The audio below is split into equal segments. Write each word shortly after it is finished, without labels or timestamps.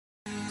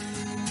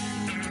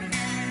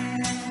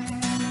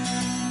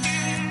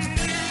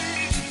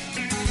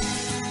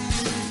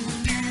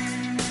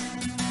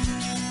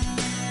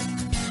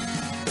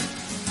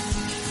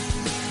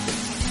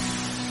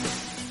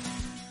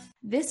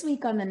This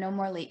week on the No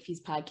More Late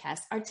Fees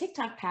podcast, our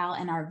TikTok pal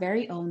and our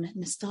very own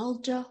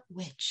nostalgia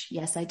witch,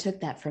 yes, I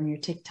took that from your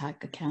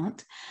TikTok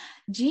account,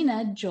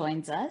 Gina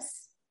joins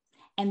us.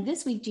 And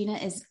this week, Gina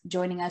is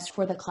joining us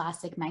for the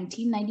classic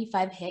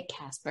 1995 hit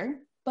Casper.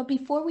 But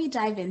before we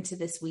dive into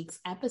this week's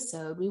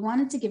episode, we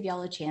wanted to give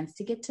y'all a chance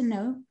to get to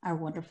know our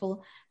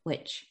wonderful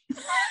witch.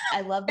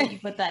 I love that you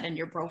put that in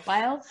your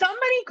profile.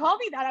 Somebody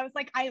called me that. I was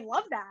like, I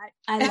love that.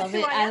 I That's love who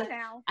it. I am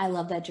now. I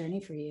love that journey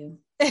for you.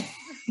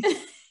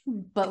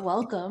 But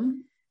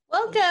welcome.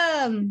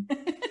 Welcome.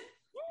 I've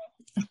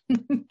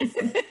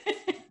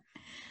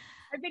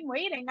been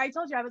waiting. I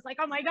told you, I was like,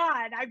 oh my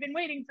God, I've been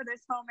waiting for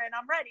this moment.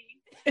 I'm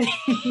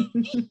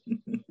ready.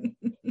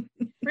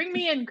 Bring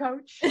me in,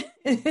 coach.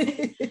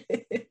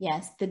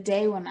 Yes, the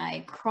day when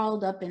I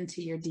crawled up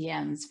into your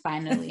DMs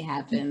finally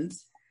happened.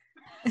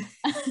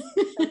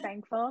 So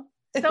thankful.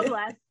 So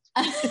blessed.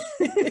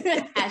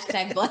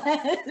 Hashtag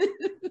blessed.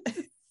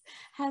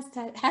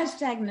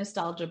 Hashtag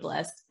nostalgia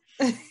blessed.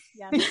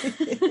 Yes.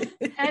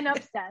 And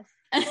obsessed.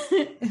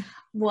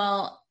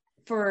 Well,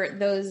 for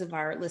those of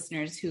our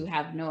listeners who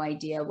have no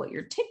idea what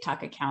your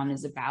TikTok account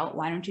is about,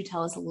 why don't you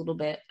tell us a little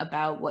bit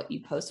about what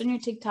you post on your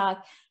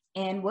TikTok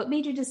and what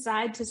made you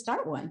decide to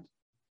start one?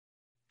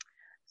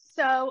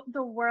 So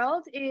the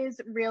world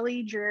is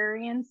really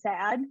dreary and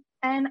sad,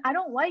 and I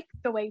don't like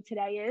the way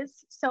today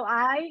is. So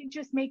I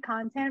just make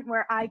content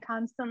where I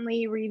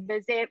constantly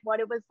revisit what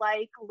it was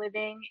like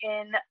living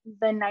in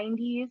the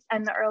 90s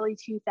and the early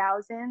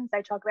 2000s.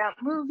 I talk about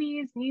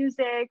movies,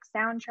 music,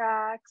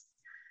 soundtracks,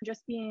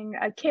 just being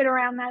a kid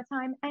around that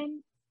time.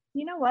 And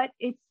you know what?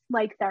 It's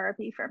like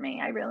therapy for me.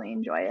 I really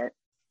enjoy it.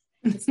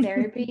 It's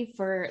therapy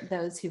for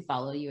those who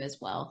follow you as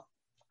well.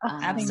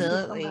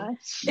 Absolutely.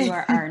 You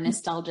are our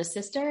nostalgia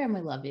sister and we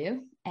love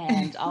you.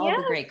 And all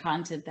the great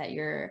content that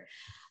you're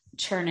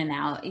churning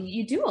out.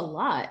 You do a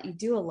lot. You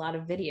do a lot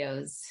of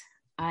videos.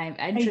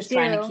 I'm just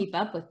trying to keep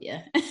up with you.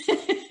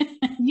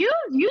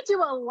 You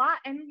do a lot.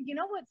 And you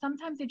know what?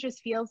 Sometimes it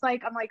just feels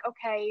like, I'm like,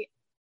 okay,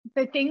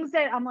 the things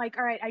that I'm like,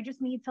 all right, I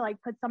just need to like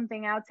put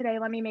something out today.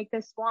 Let me make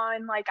this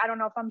one. Like, I don't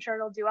know if I'm sure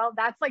it'll do well.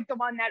 That's like the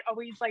one that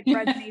always like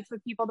resonates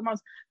with people the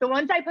most. The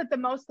ones I put the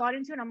most thought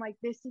into, and I'm like,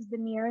 this is the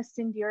nearest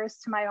and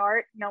dearest to my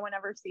heart. No one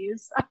ever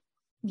sees.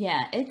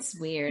 Yeah, it's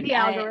weird. The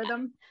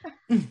algorithm.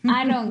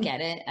 I don't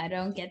get it. I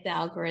don't get the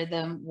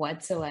algorithm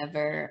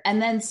whatsoever. And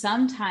then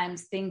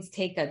sometimes things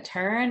take a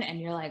turn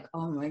and you're like,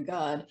 oh my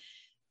God,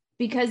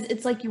 because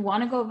it's like you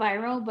want to go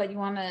viral, but you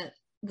want to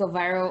go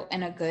viral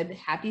in a good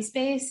happy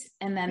space,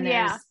 and then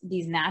there's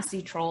these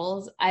nasty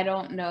trolls. I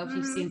don't know if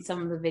you've seen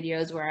some of the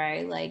videos where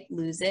I like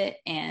lose it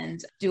and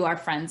do our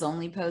friends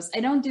only posts. I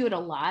don't do it a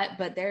lot,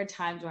 but there are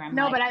times where I'm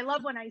but I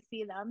love when I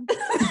see them.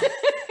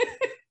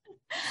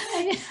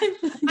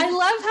 I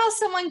love how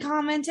someone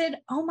commented,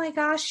 oh my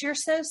gosh, you're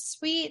so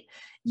sweet,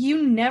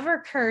 you never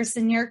curse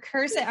and you're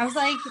cursing. I was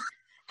like,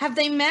 have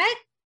they met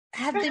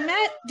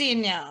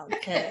Danielle?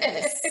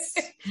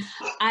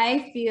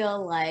 I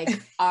feel like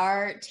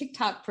our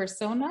TikTok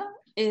persona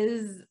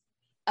is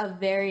a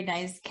very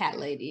nice cat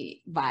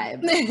lady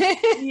vibe.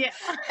 Yeah.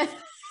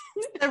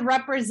 The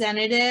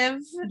representative,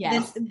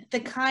 yes. the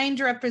kind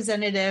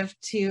representative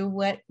to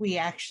what we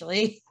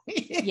actually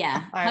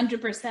yeah,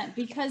 100%,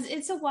 because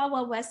it's a Wild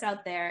Wild West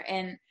out there.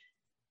 And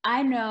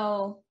I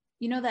know,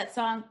 you know that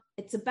song,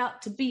 It's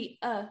About to Be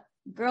a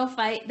Girl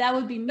Fight? That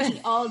would be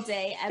me all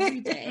day,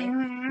 every day.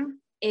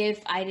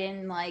 If I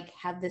didn't like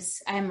have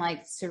this, I'm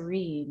like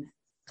serene,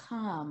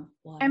 calm.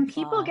 And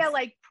people get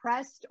like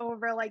pressed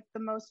over like the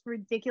most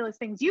ridiculous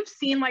things. You've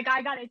seen like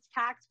I got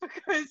attacked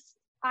because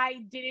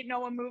I didn't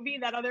know a movie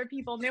that other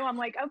people knew. I'm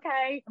like,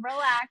 okay,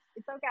 relax.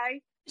 It's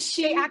okay.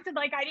 They acted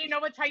like I didn't know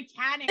what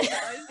Titanic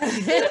was.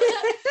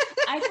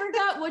 I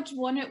forgot which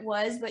one it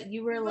was, but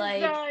you were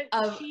like,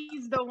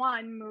 She's the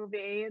One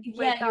movie.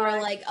 Yeah, you were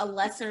like a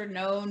lesser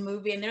known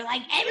movie. And they're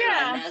like,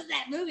 everyone knows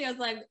that movie. I was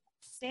like,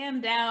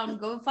 stand down,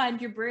 go find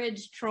your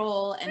bridge,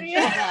 troll, and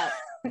shut up.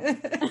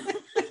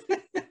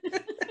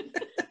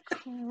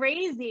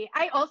 Crazy.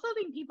 I also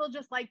think people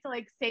just like to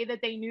like say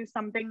that they knew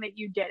something that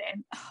you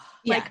didn't.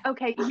 Like,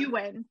 okay, you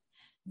win.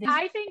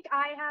 I think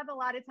I have a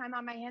lot of time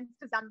on my hands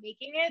because I'm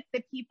making it.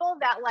 The people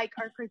that like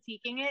are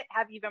critiquing it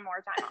have even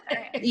more time on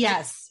their hands.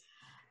 Yes.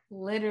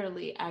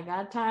 Literally, I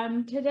got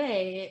time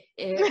today.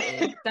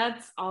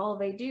 That's all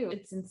they do.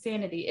 It's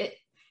insanity.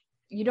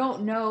 You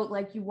don't know,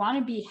 like you want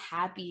to be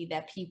happy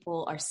that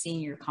people are seeing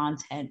your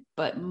content,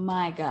 but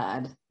my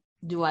God,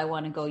 do I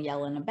want to go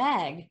yell in a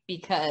bag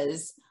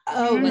because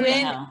what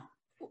the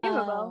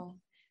hell?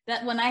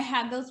 That when I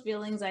have those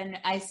feelings,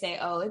 I say,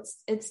 oh,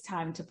 it's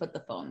time to put the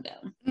phone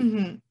down.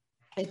 Mm-hmm.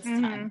 It's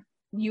time.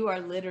 You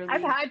are literally.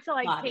 I've had to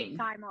like plotting. take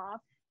time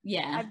off.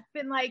 Yeah. I've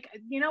been like,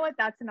 you know what?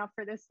 That's enough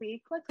for this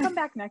week. Let's come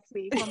back next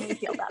week when we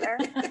feel better.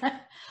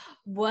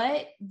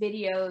 What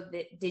video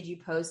did you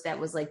post that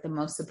was like the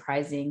most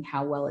surprising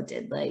how well it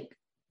did? Like,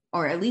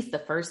 or at least the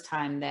first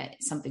time that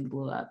something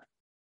blew up?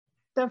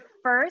 The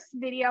first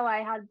video I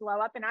had blow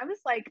up, and I was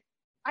like,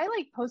 I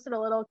like posted a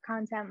little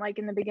content like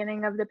in the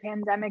beginning of the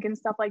pandemic and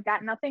stuff like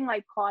that. Nothing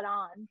like caught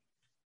on.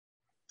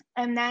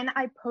 And then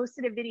I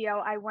posted a video.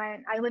 I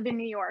live in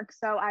New York,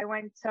 so I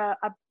went to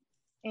up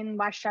in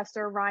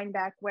Westchester,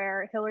 Rhinebeck,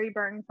 where Hillary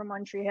Burton from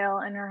One Tree Hill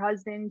and her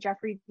husband,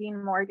 Jeffrey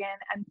Dean Morgan,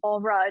 and Paul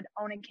Rudd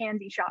own a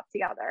candy shop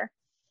together.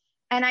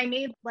 And I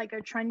made like a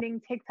trending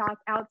TikTok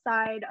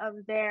outside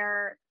of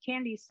their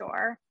candy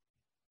store,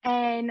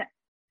 and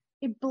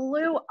it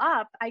blew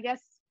up. I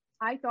guess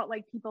I thought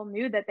like people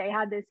knew that they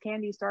had this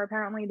candy store.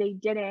 Apparently they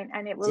didn't.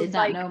 And it was did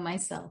not know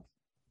myself.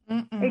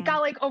 It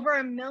got like over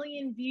 1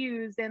 million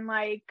views in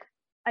like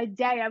a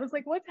day. I was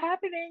like, what's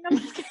happening? I'm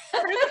scared.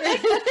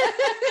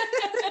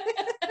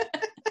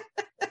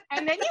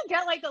 And then you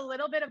get like a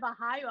little bit of a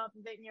high off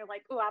of it and you're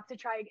like, oh, I have to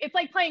try. It's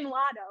like playing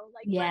lotto.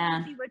 Like,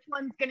 let's see which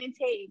one's going to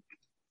take.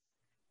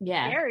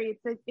 Yeah. Scary.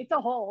 It's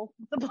a hole.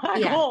 It's a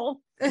black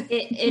hole.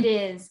 It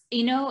is.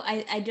 You know,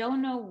 I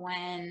don't know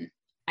when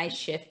I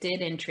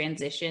shifted and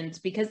transitions,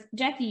 because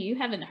Jackie, you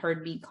haven't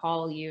heard me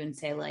call you and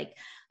say like,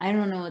 I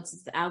don't know,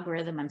 it's the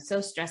algorithm. I'm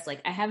so stressed.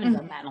 Like I haven't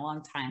done that in a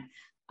long time.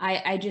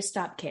 I just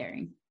stopped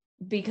caring,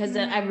 because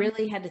I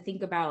really had to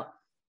think about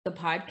the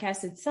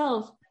podcast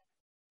itself.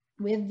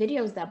 We have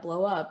videos that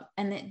blow up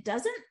and it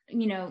doesn't,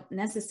 you know,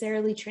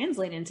 necessarily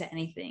translate into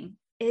anything.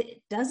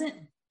 It doesn't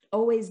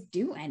always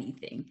do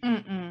anything.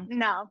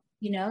 No.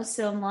 You know,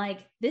 so I'm like,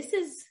 this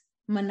is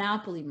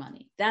monopoly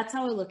money. That's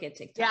how I look at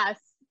TikTok. Yes.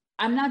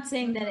 I'm not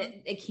saying that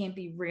it can't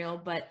be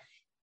real, but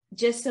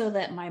just so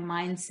that my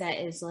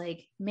mindset is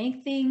like,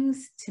 make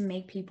things to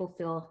make people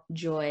feel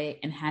joy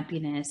and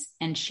happiness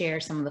and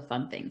share some of the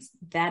fun things.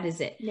 That is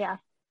it. Yeah.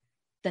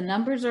 The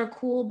numbers are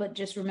cool, but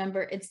just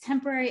remember it's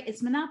temporary.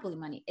 It's monopoly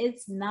money.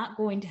 It's not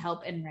going to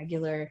help in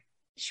regular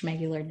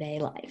schmegular day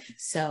life.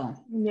 So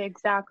yeah,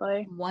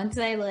 exactly. Once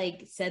I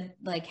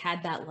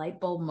had that light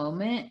bulb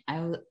moment,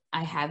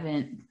 I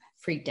haven't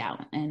freaked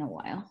out in a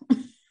while.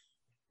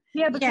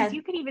 Yeah, because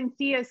you could even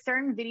see a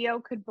certain video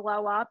could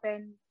blow up,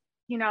 and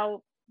you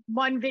know,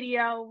 one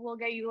video will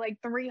get you like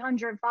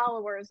 300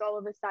 followers all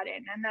of a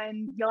sudden, and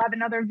then you'll have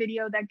another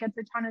video that gets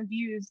a ton of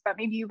views, but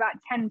maybe you got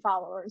 10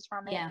 followers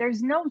from it.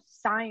 There's no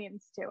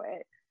science to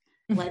it.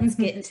 Let's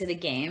get into the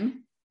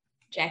game.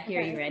 Jackie,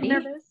 are you ready?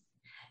 Nervous?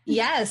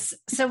 Yes.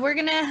 So we're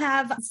gonna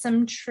have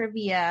some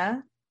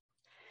trivia.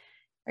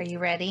 Are you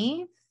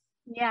ready?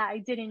 Yeah, I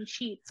didn't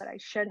cheat, but I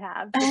should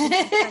have. You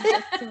sent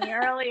this to me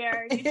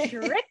earlier. You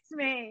tricked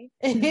me.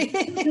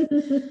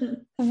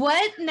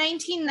 What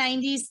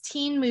 1990s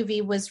teen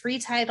movie was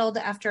retitled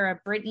after a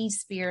Britney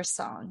Spears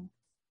song?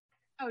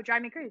 Oh,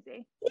 Drive Me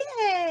Crazy.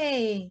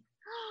 Yay!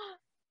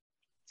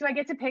 Do I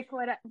get to pick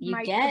what you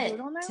my get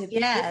caboodle now? to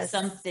pick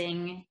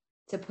something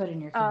to put in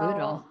your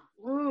caboodle?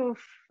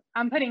 Oof.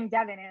 I'm putting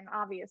Devin in,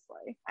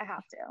 obviously. I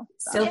have to.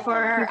 So for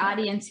our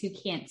audience who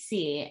can't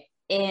see,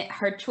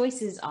 her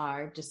choices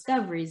are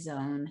Discovery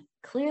Zone,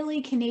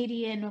 Clearly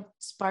Canadian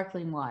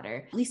Sparkling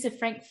Water, Lisa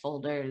Frank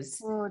Folders.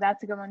 Oh,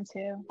 that's a good one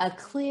too. A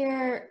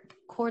Clear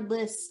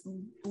Cordless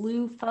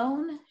Blue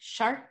Phone,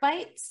 Shark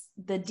Bites,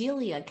 the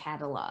Delia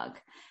Catalog,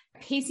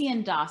 Casey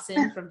and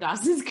Dawson from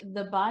Dawson's,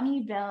 the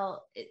Bonnie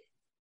Bell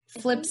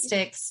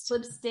Flipsticks.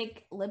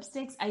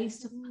 Lipsticks. I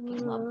used to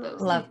fucking love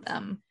those. Love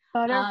them.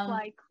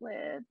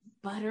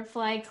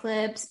 Butterfly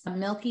clips,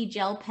 Milky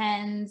gel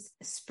pens,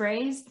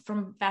 sprays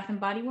from Bath and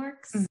Body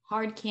Works,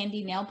 Hard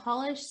Candy nail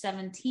polish,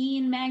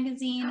 17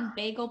 magazine,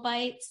 Bagel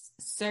Bites,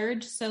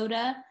 Surge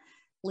soda,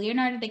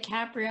 Leonardo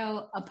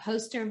DiCaprio, a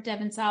poster of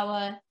Devon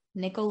Sawa,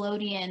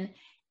 Nickelodeon,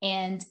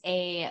 and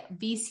a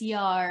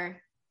VCR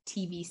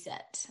TV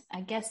set.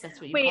 I guess that's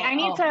what you call it. Wait, I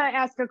need to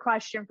ask a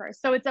question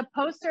first. So it's a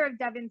poster of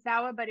Devon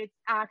Sawa, but it's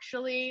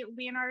actually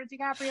Leonardo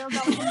DiCaprio.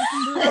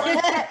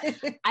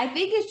 I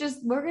think it's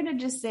just, we're going to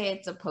just say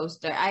it's a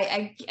poster.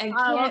 I can't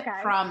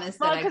promise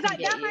that I can get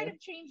that you. might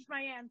have changed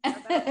my answer.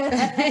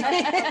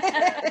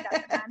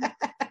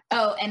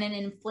 Oh, and an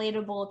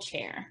inflatable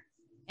chair.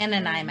 And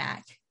an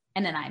iMac.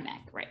 And an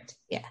iMac, right.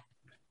 Yeah.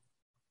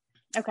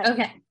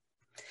 Okay.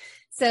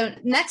 So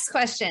next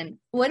question.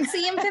 What's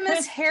the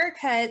infamous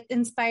haircut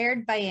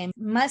inspired by a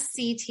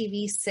must-see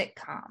TV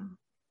sitcom?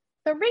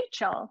 The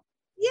Rachel.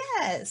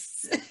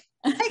 Yes.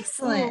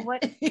 Excellent. Ooh,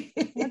 what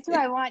do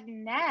I want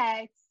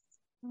next?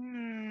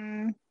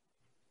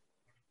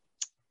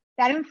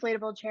 That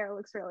inflatable chair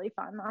looks really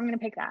fun. I'm going to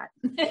pick that.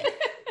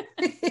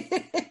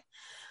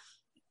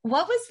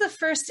 What was the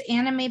first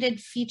animated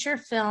feature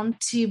film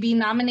to be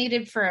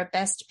nominated for a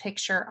Best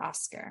Picture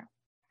Oscar?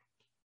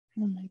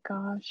 Oh my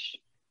gosh.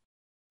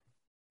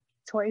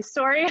 Toy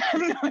Story? I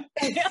have no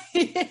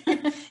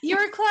idea. You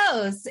were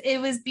close.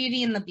 It was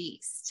Beauty and the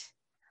Beast.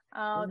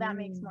 Oh, that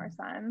makes more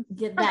sense.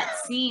 That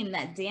scene,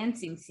 that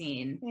dancing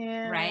scene,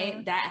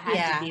 right? That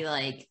had to be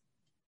like,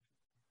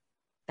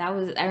 that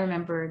was, I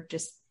remember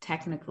just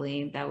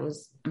technically, that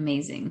was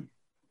amazing.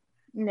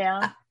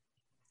 Yeah.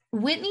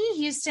 Whitney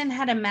Houston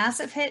had a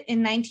massive hit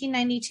in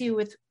 1992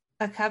 with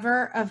a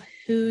cover of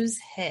whose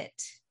hit?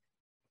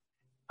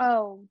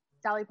 Oh,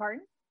 Dolly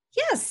Parton?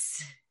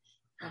 Yes.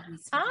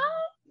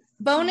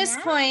 Bonus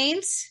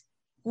point.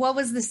 What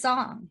was the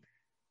song?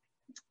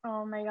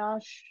 Oh my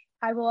gosh.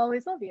 I Will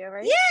Always Love You,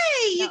 right?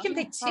 Yay! You No. can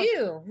pick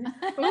two.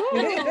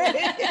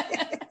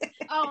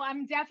 Oh,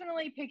 I'm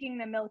definitely picking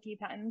the Milky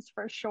Pens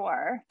for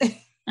sure.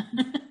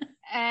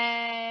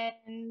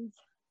 And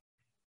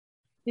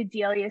the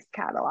Delia's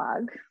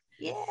catalog.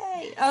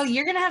 Yay! Oh,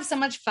 you're gonna have so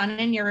much fun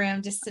in your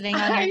room, just sitting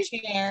on your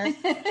chair,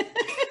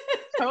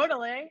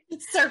 Totally.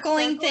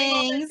 circling All the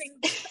things.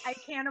 things I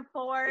can't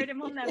afford and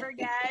will never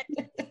get.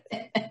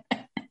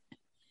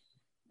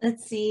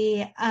 Let's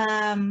see.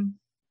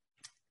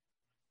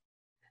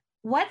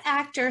 What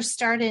actor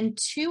starred in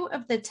 2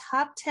 of the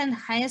top 10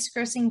 highest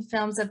grossing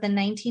films of the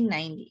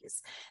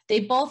 1990s? They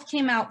both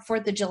came out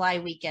 4th of July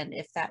weekend,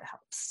 if that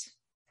helps.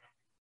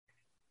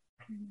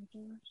 Oh my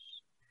gosh.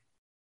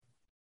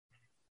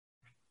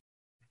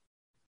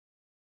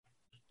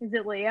 Is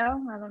it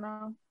Leo? I don't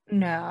know.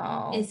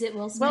 No. Is it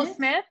Will Smith? Will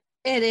Smith?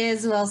 It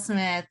is Will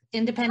Smith.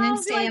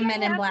 Independence Oh, do I Day and get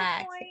Men in half a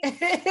Black. point?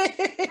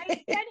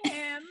 I said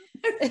him.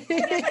 I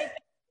get like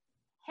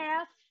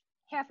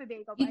half a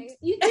bagel bite.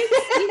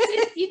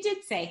 You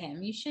did say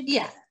him. You should.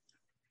 Yeah.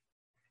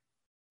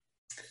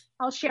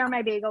 I'll share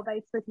my bagel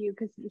bites with you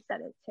because you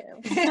said it too.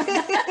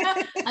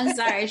 I'm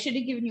sorry. I should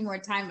have given you more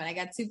time, but I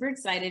got super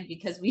excited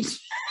because we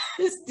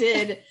just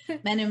did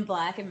Men in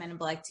Black and Men in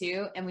Black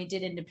 2, and we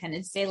did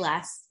Independence Day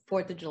last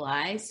 4th of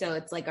July. So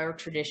it's like our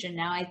tradition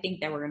now. I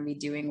think that we're going to be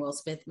doing Will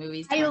Smith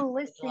movies.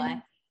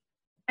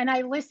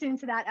 I listened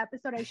to that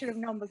episode. I should have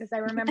known because I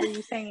remember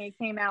you saying it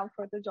came out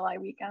 4th of July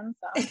weekend.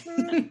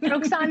 So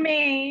joke's on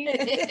me.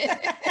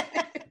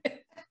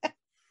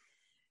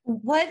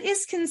 What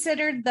is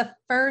considered the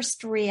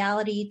first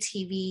reality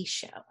TV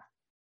show?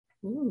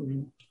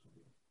 Ooh.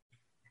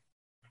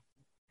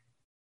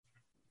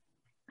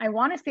 I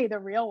want to say The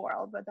Real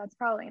World, but that's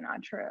probably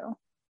not true.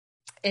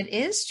 It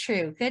is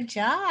true. Good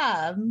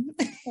job.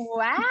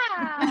 Wow.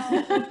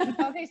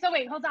 Okay, so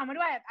wait, hold on. What do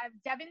I have? I have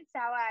Devin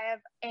Sawa. I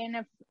have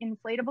an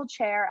inflatable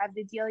chair. I have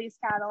the Delia's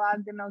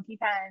catalog, the Milky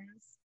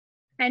Pens,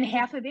 and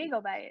half a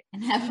bagel bite.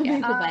 And have a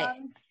bagel bite.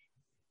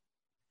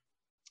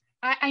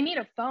 I need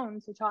a phone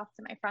to talk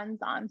to my friends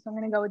on, so I'm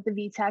going to go with the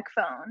VTech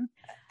phone.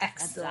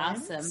 That's Excellent.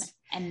 awesome.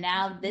 And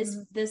now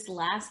this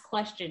last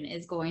question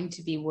is going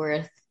to be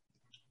worth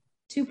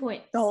 2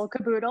 points. The whole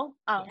caboodle.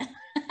 Oh, Yeah.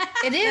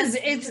 It is.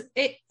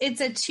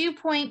 It's a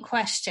 2-point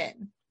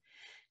question.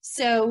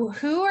 So,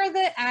 who are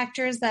the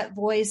actors that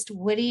voiced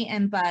Woody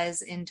and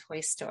Buzz in Toy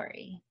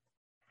Story?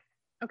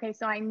 okay.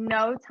 So I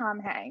know Tom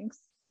Hanks.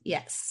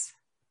 Yes.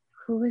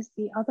 Who is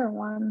the other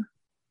one?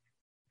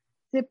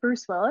 Is it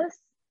Bruce Willis?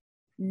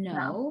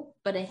 No,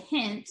 but a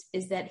hint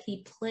is that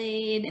he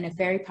played in a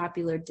very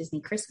popular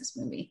Disney Christmas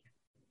movie.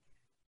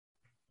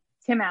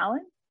 Tim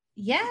Allen?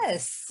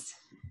 Yes.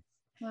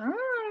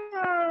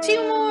 Oh.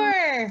 2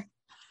 more.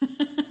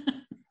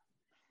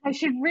 I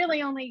should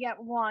really only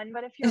get one,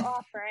 but if you're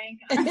offering,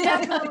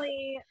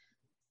 definitely.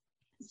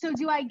 So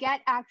do I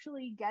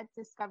actually get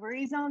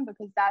Discovery Zone?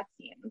 Because that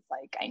seems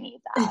like I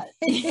need that.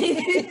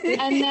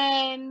 And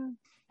then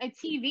a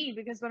TV,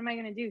 because what am I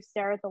going to do?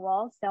 Stare at the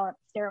wall,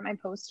 stare at my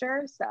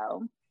poster.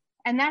 So,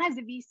 and that has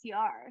a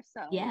VCR.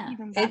 So Yeah,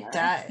 even better. It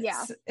does.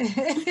 Yeah.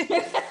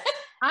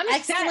 I'm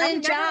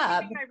Excellent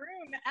job. My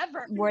room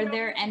ever. Were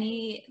there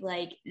any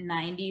like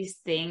 90s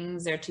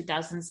things or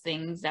 2000s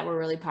things that were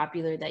really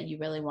popular that you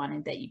really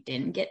wanted that you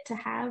didn't get to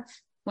have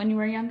when you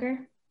were younger?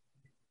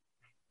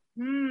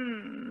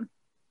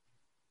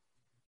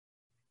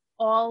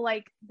 All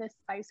like the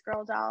Spice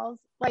Girl dolls,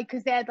 like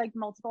because they had like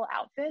multiple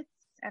outfits,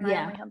 and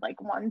I only had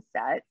like one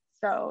set.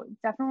 So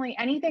definitely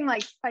anything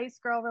like Spice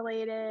Girl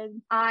related.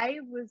 I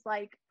was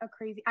like a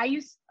crazy.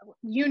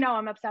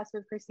 I'm obsessed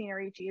with Christina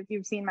Ricci if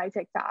you've seen my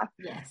TikTok.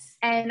 Yes.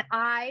 And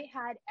I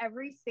had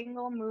every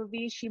single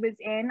movie she was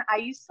in. I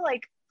used to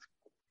like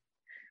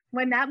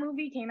when that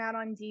movie came out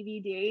on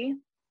DVD.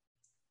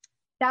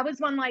 That was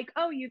one like,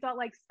 oh, you thought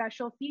like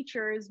special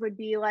features would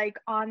be like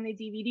on the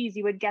DVDs.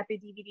 You would get the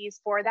DVDs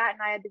for that.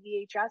 And I had the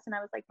VHS and I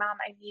was like, Mom,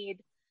 I need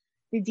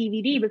the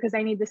DVD because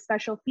I need the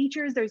special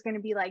features. There's going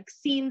to be like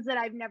scenes that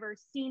I've never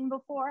seen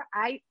before.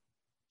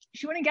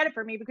 She wouldn't get it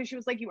for me because she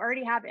was like, you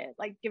already have it.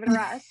 Like, give it a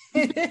rest.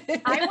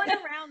 I went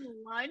around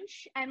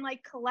lunch and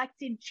like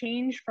collected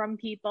change from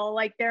people,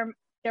 like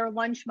their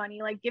lunch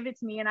money, like give it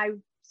to me.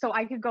 And so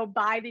I could go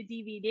buy the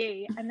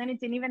DVD, and then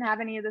it didn't even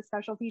have any of the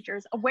special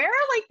features. Where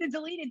are like the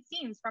deleted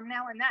scenes from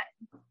Now and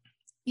Then?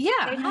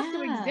 Yeah. They have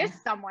to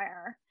exist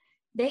somewhere.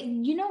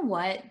 You know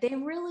what? They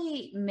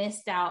really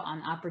missed out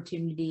on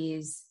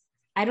opportunities.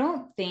 I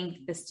don't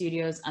think the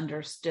studios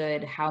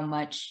understood how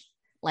much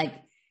like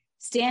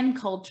stan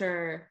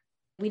culture,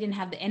 we didn't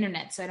have the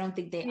internet. So I don't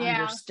think they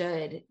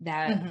understood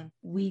that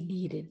we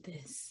needed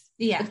this.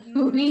 Yeah.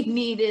 we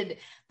needed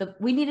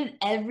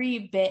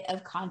every bit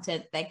of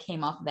content that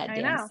came off of that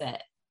damn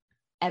set.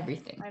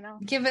 Everything. I know.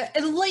 Give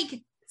it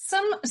like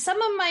some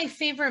of my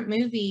favorite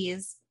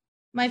movies.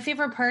 My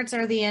favorite parts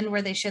are the end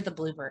where they show the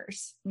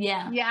bloopers.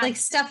 Yeah. Like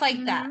stuff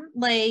like that.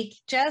 Like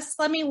just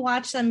let me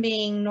watch them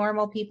being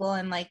normal people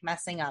and like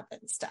messing up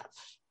and stuff.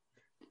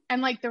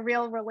 And like the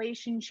real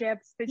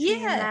relationships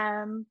between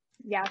them.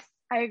 Yes,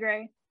 I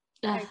agree.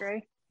 I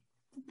agree.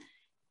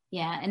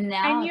 Yeah. And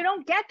now, and you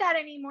don't get that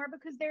anymore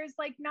because there's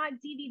like not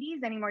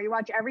DVDs anymore. You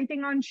watch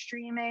everything on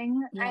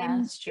streaming. Yeah,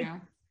 and that's true.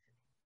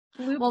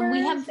 Bloopers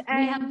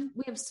Well,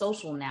 we have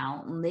social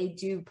now, and they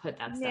do put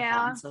that stuff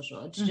out on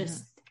social. It's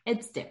just,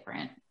 it's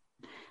different,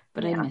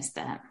 but I miss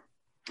that.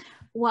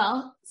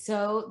 Well,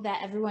 so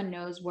that everyone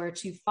knows where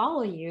to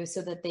follow you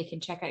so that they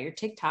can check out your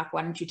TikTok,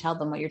 why don't you tell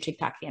them what your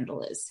TikTok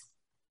handle is?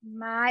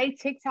 My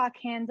TikTok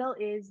handle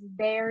is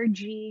There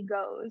G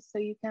Goes. So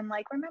you can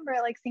like remember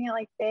like sing it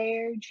like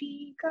There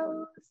G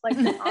Goes, like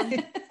the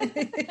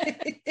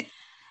song.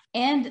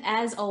 And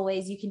as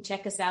always, you can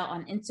check us out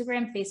on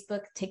Instagram,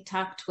 Facebook,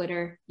 TikTok,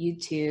 Twitter,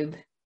 YouTube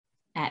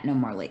at No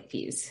More Late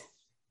Fees.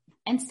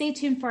 And stay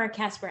tuned for our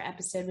Casper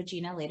episode with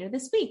Gina later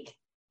this week.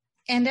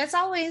 And as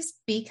always,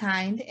 be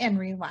kind and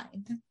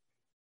rewind.